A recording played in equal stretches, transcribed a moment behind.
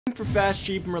For fast,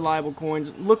 cheap, and reliable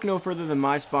coins, look no further than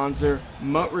my sponsor,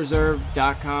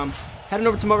 MutReserve.com. Head on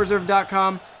over to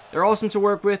MutReserve.com. They're awesome to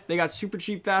work with. They got super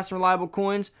cheap, fast, and reliable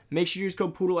coins. Make sure you use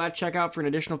code Poodle at checkout for an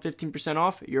additional 15%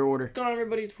 off your order. What's going on,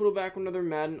 everybody? It's Poodle back with another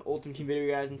Madden Ultimate Team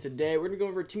video, guys. And today we're going to go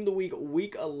over Team of the Week,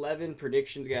 Week 11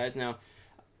 predictions, guys. Now,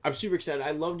 I'm super excited.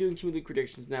 I love doing Team of the Week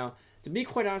predictions. Now, to be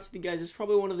quite honest with you guys, this is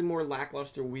probably one of the more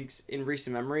lackluster weeks in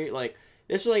recent memory.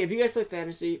 This was if you guys play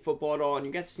fantasy football at all and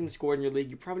you guys have seen the scores in your league,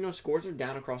 you probably know scores are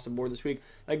down across the board this week.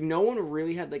 No one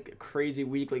really had a crazy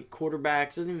week.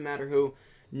 Quarterbacks, doesn't even matter who.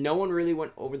 No one really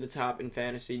went over the top in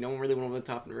fantasy. No one really went over the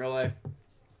top in real life.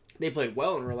 They played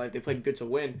well in real life. They played good to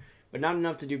win, but not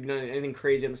enough to do anything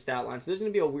crazy on the stat line. So this is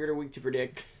going to be a weirder week to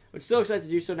predict. But still excited to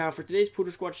do so. Now for today's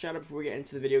Poodle Squad shout out before we get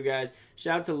into the video, guys.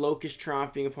 Shout out to Locust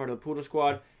Trump being a part of the Poodle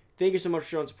Squad. Thank you so much for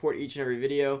showing support each and every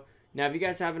video. Now, if you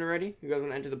guys haven't already, you guys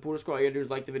want to enter the Poodle Squad, all you gotta do is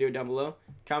like the video down below,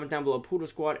 comment down below Poodle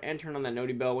Squad, and turn on that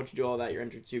noti bell. Once you do all that, you're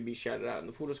entered to be shouted out in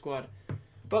the Poodle Squad.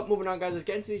 But moving on, guys, let's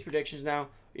get into these predictions now.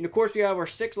 And of course, we have our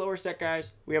 6 lower set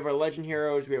guys. We have our legend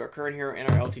heroes. We have our current hero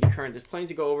and our LTD current. There's plenty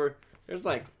to go over. There's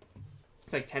like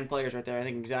 10 players right there, I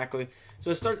think, exactly. So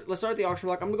let's start with the auction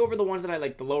block. I'm gonna go over the ones that I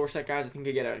like, the lower set guys. I think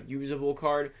could get a usable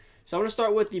card. So I'm gonna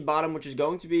start with the bottom, which is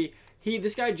going to be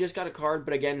this guy just got a card,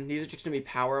 but again, these are just gonna be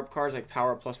power up cards, like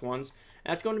power up plus ones.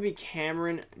 And that's going to be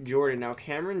Cameron Jordan. Now,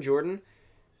 Cameron Jordan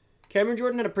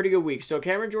had a pretty good week. So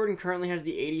Cameron Jordan currently has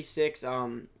the 86.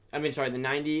 The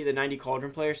 90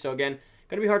 Cauldron player. So again,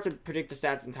 gonna be hard to predict the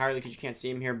stats entirely because you can't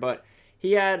see him here. But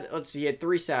he had, he had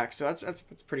 3 sacks. So that's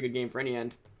a pretty good game for any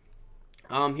end.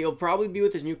 He'll probably be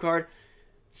with his new card.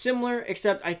 Similar,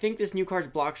 except I think this new card's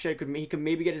block shed he could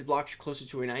maybe get his block shed closer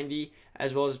to a 90,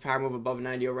 as well as his power move above a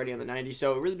 90 already on the 90.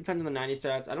 So it really depends on the 90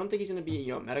 stats. I don't think he's gonna be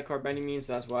a meta card by any means.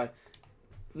 So that's why I'm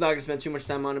not gonna spend too much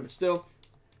time on it. But still,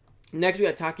 next we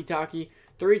got Taki,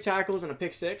 3 tackles and a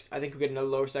pick 6. I think we'll get another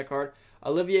lower set card.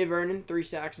 Olivier Vernon, 3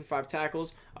 sacks and 5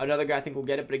 tackles. Another guy I think will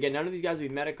get it. But again, none of these guys will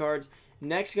be meta cards.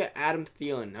 Next we got Adam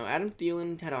Thielen. Now Adam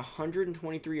Thielen had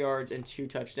 123 yards and 2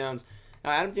 touchdowns.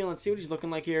 Now Adam Thielen, let's see what he's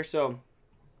looking like here. So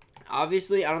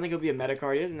obviously, I don't think he'll be a meta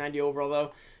card. He has a 90 overall,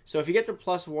 though. So if he gets a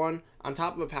 +1 on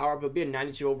top of a power up, he'll be a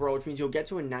 92 overall, which means he'll get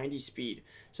to a 90 speed.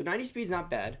 So 90 speed is not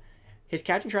bad. His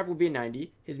catch and trap will be a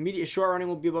 90. His short running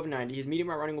will be above 90. His medium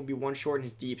route running will be 1 short, and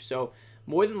his deep. So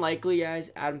more than likely, guys,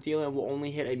 Adam Thielen will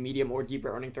only hit a medium or deep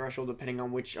running threshold depending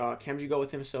on which chems you go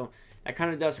with him. So that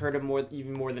kind of does hurt him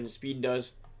even more than his speed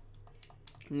does.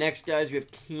 Next, guys, we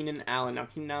have Keenan Allen. Now,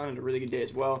 Keenan Allen had a really good day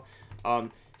as well.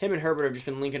 Him and Herbert have just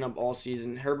been linking up all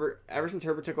season. Ever since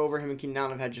Herbert took over, him and Keenan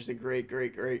Allen have had just a great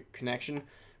connection,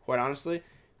 quite honestly.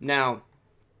 Now,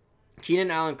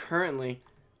 Keenan Allen currently,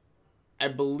 I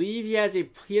believe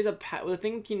the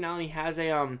thing with Keenan Allen,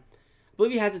 I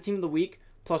believe he has a Team of the Week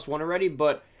 +1 already,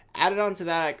 but added on to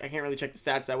that, I can't really check the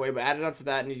stats that way, but added on to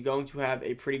that, and he's going to have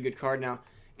a pretty good card now.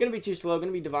 Gonna be too slow,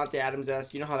 gonna be Devontae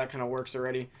Adams-esque. You know how that kind of works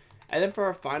already. And then for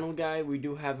our final guy, we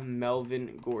do have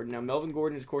Melvin Gordon. Now, Melvin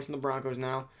Gordon is, of course, in the Broncos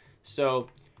now. So,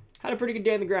 had a pretty good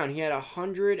day on the ground. He had he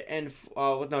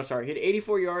had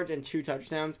 84 yards and 2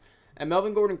 touchdowns. And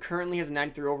Melvin Gordon currently has a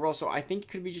 93 overall, so I think it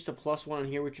could be just a +1 on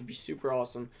here, which would be super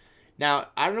awesome. Now,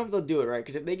 I don't know if they'll do it, right?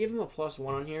 Because if they give him a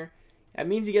 +1 on here, that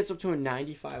means he gets up to a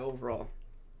 95 overall.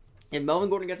 If Melvin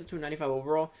Gordon gets up to a 95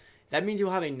 overall, that means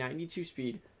he'll have a 92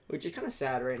 speed, which is kind of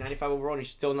sad, right? 95 overall, and he's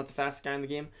still not the fastest guy in the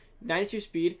game. 92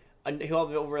 speed. He'll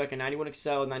have over a 91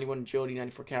 excel, 91 agility,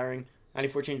 94 carrying,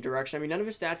 94 change direction. I mean, none of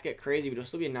his stats get crazy, but he'll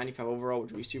still be a 95 overall, which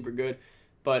would be super good.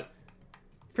 But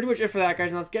pretty much it for that,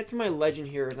 guys. Now let's get to my legend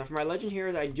heroes. Now for my legend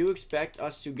heroes, I do expect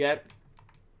us to get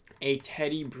a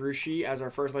Teddy Bruschi as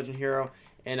our first legend hero.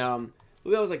 And I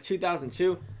believe that was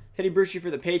 2002. Teddy Bruschi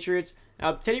for the Patriots.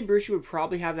 Now Teddy Bruschi would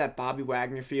probably have that Bobby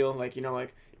Wagner feel,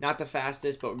 not the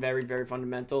fastest, but very, very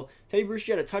fundamental. Teddy Bruschi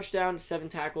had a touchdown, 7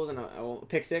 tackles, and a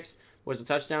pick 6. Was a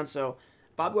touchdown. So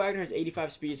Bob Wagner has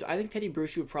 85 speed, so I think Teddy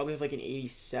Bruschi would probably have an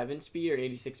 87 speed or an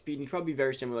 86 speed, and he'd probably be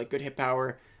very similar, good hit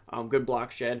power, good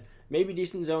block shed, maybe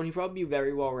decent zone. He'd probably be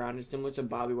very well rounded, similar to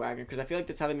Bobby Wagner, because I feel like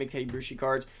that's how they make Teddy Bruschi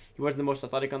cards. He wasn't the most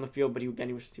athletic on the field, but he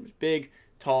was big,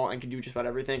 tall, and could do just about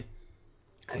everything.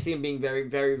 I see him being very,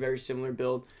 very, very similar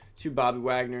build to Bobby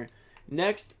Wagner.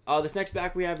 Next, this next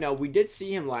back we have now, we did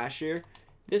see him last year.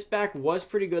 This back was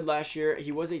pretty good last year.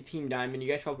 He was a team diamond.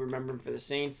 You guys probably remember him for the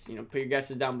Saints. Put your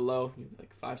guesses down below.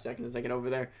 5 seconds to get over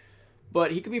there.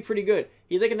 But he could be pretty good.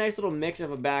 He's a nice little mix of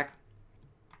a back.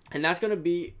 And that's going to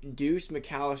be Deuce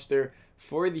McAllister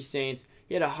for the Saints.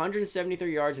 He had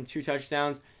 173 yards and 2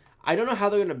 touchdowns. I don't know how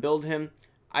they're going to build him.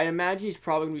 I imagine he's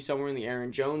probably going to be somewhere in the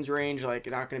Aaron Jones range. Not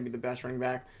going to be the best running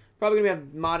back. Probably going to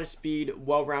have modest speed,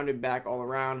 well-rounded back all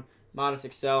around. Modest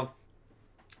excel.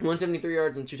 173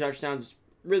 yards and 2 touchdowns is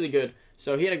really good.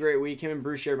 So he had a great week. Him and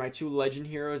Bruce shared my 2 legend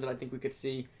heroes that I think we could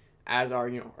see as our,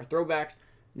 our throwbacks.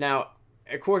 Now,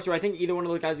 of course, do I think either one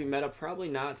of those guys we met up? Probably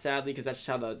not, sadly, because that's just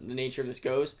how the nature of this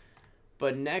goes.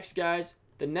 But next, guys,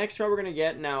 the next card we're going to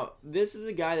get, now, this is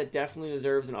a guy that definitely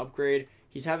deserves an upgrade.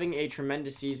 He's having a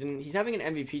tremendous season. He's having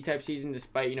an MVP-type season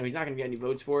despite, he's not going to get any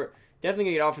votes for it. Definitely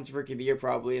going to get Offensive Rookie of the Year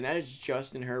probably, and that is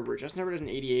Justin Herbert. Justin Herbert has an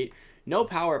 88. No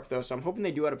power-up, though, so I'm hoping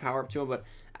they do add a power-up to him. But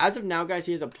as of now, guys,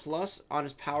 he has a plus on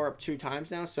his power-up 2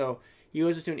 times now. So he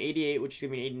goes to an 88, which is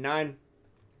going to be an 89.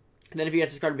 And then if he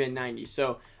gets his card, it'll be a 90.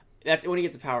 So that's when he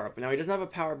gets a power-up. Now, he doesn't have a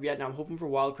power-up yet. Now, I'm hoping for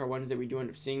Wildcard Wednesday we do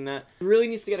end up seeing that. He really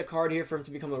needs to get a card here for him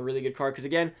to become a really good card. Because,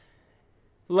 again,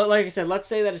 like I said, let's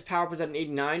say that his power-up was at an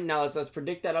 89. Now, let's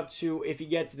predict that up to if he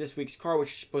gets this week's card,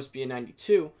 which is supposed to be a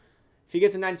 92. If he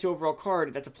gets a 92 overall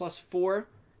card, that's a plus 4.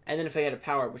 And then if they had a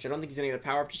power-up, which I don't think he's going to get a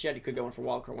power-up just yet. He could go in for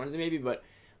Wildcard Wednesday maybe. But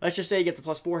let's just say he gets a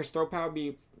plus 4. His throw power would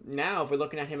be, now, if we're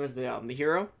looking at him as the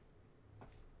hero,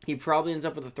 he probably ends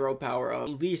up with a throw power of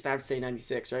at least, I have to say,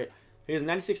 96, right? He has a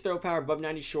 96 throw power, above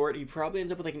 90 short. He probably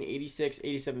ends up with like an 86,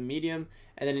 87 medium,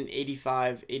 and then an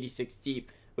 85, 86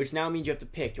 deep, which now means you have to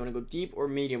pick. You want to go deep or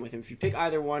medium with him. If you pick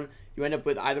either one, you end up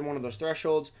with either one of those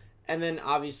thresholds. And then,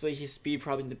 obviously, his speed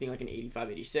probably ends up being like an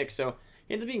 85, 86. So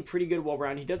he ends up being pretty good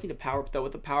all-around. He does need a power-up, though.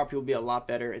 With the power-up, he will be a lot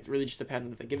better. It really just depends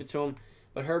on if they give it to him.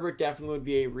 But Herbert definitely would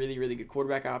be a really, really good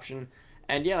quarterback option.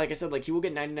 And, yeah, like I said, like he will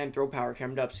get 99 throw power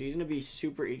hemmed up. So he's going to be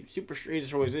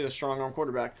he's a strong-arm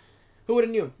quarterback. Who would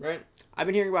have knew, right? I've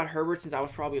been hearing about Herbert since I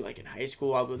was probably like in high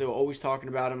school. They were always talking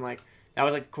about him. Like that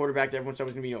was like the quarterback that everyone said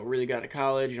was gonna be really good out of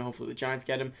college. Hopefully the Giants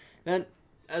get him. Then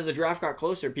as the draft got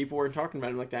closer, people weren't talking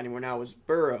about him like that anymore. Now it was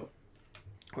Burrow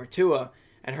or Tua,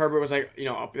 and Herbert was like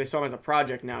they saw him as a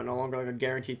project now, no longer like a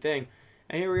guaranteed thing.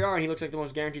 And here we are, and he looks like the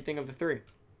most guaranteed thing of the 3.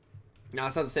 Now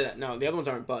it's not to say that the other ones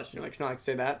aren't bust. Like it's not like to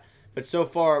say that, but so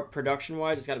far production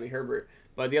wise, it's got to be Herbert.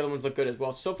 But the other ones look good as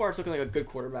well. So far, it's looking like a good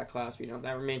quarterback class. But,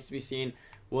 that remains to be seen.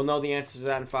 We'll know the answers to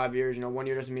that in 5 years. 1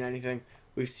 year doesn't mean anything.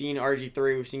 We've seen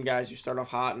RG3. We've seen guys who start off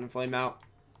hot and flame out.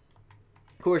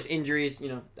 Of course, injuries,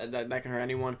 that can hurt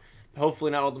anyone. But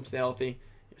hopefully not all of them stay healthy.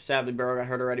 Sadly, Burrow got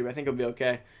hurt already, but I think he'll be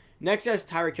okay. Next is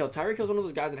Tyreek Hill. Tyreek Hill is one of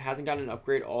those guys that hasn't gotten an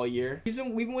upgrade all year. We've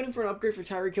been waiting for an upgrade for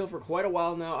Tyreek Hill for quite a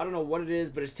while now. I don't know what it is,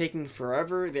 but it's taking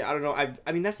forever. I don't know.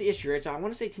 I mean, that's the issue, right? So I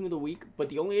want to say Team of the Week, but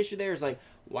the only issue there is, like,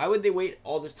 why would they wait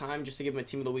all this time just to give him a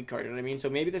Team of the Week card? You know what I mean? So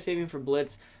maybe they're saving for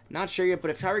Blitz. Not sure yet, but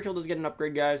if Tyreek Hill does get an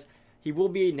upgrade, guys, he will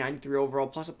be a 93 overall,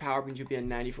 plus a power means he'll be a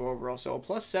 94 overall. So a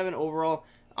plus 7 overall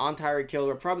on Tyreek Hill.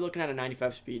 We're probably looking at a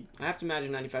 95 speed. I have to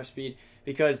imagine 95 speed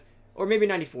because, or maybe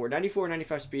 94. 94 or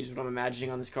 95 speed is what I'm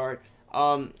imagining on this card.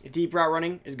 Deep route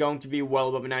running is going to be well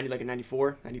above a 90, like a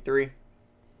 94, 93.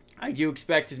 I do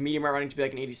expect his medium route running to be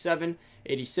like an 87,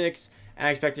 86, and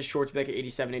I expect his short to be like an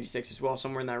 87, 86 as well,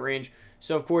 somewhere in that range.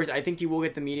 So, of course, I think he will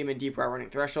get the medium and deep route running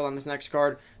threshold on this next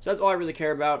card. So that's all I really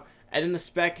care about. And then the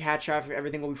spec, hat traffic,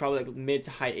 everything will be probably like mid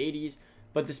to high 80s.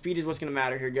 But the speed is what's going to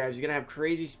matter here, guys. He's going to have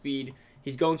crazy speed.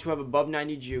 He's going to have above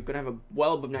 90 juke, going to have a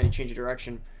well above 90 change of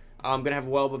direction. Going to have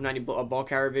well above 90 ball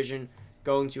carrier vision.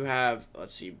 Going to have,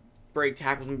 let's see, break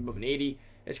tackles above an 80.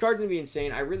 This card's going to be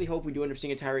insane. I really hope we do end up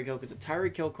seeing a Tyreek Hill because the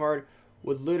Tyreek Hill card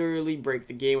would literally break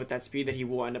the game with that speed that he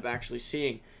will end up actually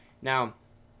seeing. Now,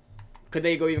 could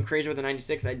they go even crazier with the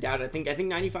 96? I doubt it. I think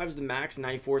 95 is the max and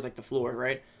 94 is like the floor,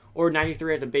 right? Or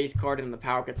 93 as a base card and then the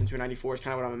power gets into a 94 is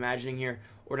kind of what I'm imagining here.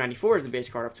 Or 94 is the base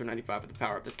card up to a 95 with the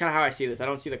power up. That's kind of how I see this. I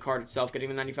don't see the card itself getting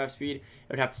the 95 speed. It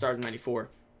would have to start as a 94.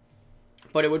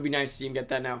 But it would be nice to see him get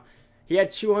that now. He had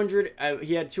 200,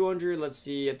 let's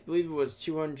see, I believe it was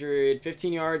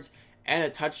 215 yards and a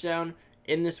touchdown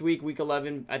in this week, week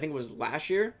 11. I think it was last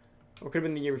year, or could have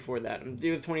been the year before that. I'm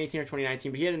either 2018 or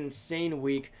 2019, but he had an insane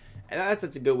week, and that's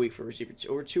a good week for a receiver.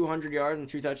 Over 200 yards and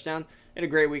 2 touchdowns. He had a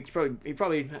great week. He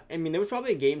probably, I mean, there was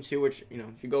probably a game too, which,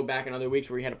 if you go back in other weeks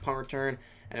where he had a punt return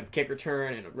and a kick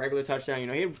return and a regular touchdown,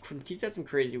 he's had some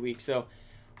crazy weeks. So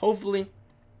hopefully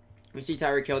we see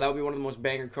Tyreek Hill. That would be one of the most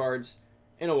banger cards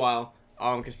in a while.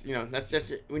 Because, that's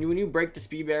just, when you break the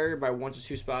speed barrier by 1 to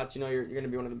 2 spots, you're going to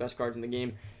be one of the best cards in the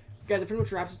game. Guys, that pretty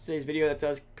much wraps up today's video. That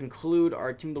does conclude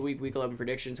our Team of the Week, Week 11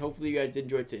 predictions. Hopefully you guys did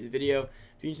enjoy today's video.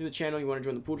 If you're new to the channel, you want to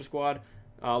join the Poodle Squad,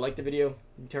 like the video,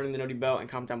 turn on the noti bell, and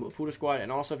comment down below Poodle Squad.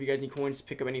 And also, if you guys need coins to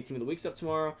pick up any Team of the Week stuff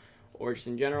tomorrow, or just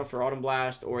in general for Autumn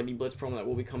Blast, or the Blitz promo that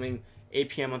will be coming 8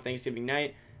 p.m. on Thanksgiving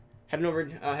night, heading over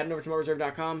to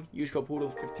TotwLtd.com, use code Poodle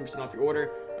for 15% off your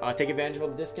order. Take advantage of all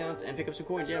the discounts and pick up some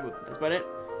coins. Yeah, but that's about it.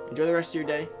 Enjoy the rest of your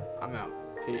day. I'm out.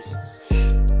 Peace.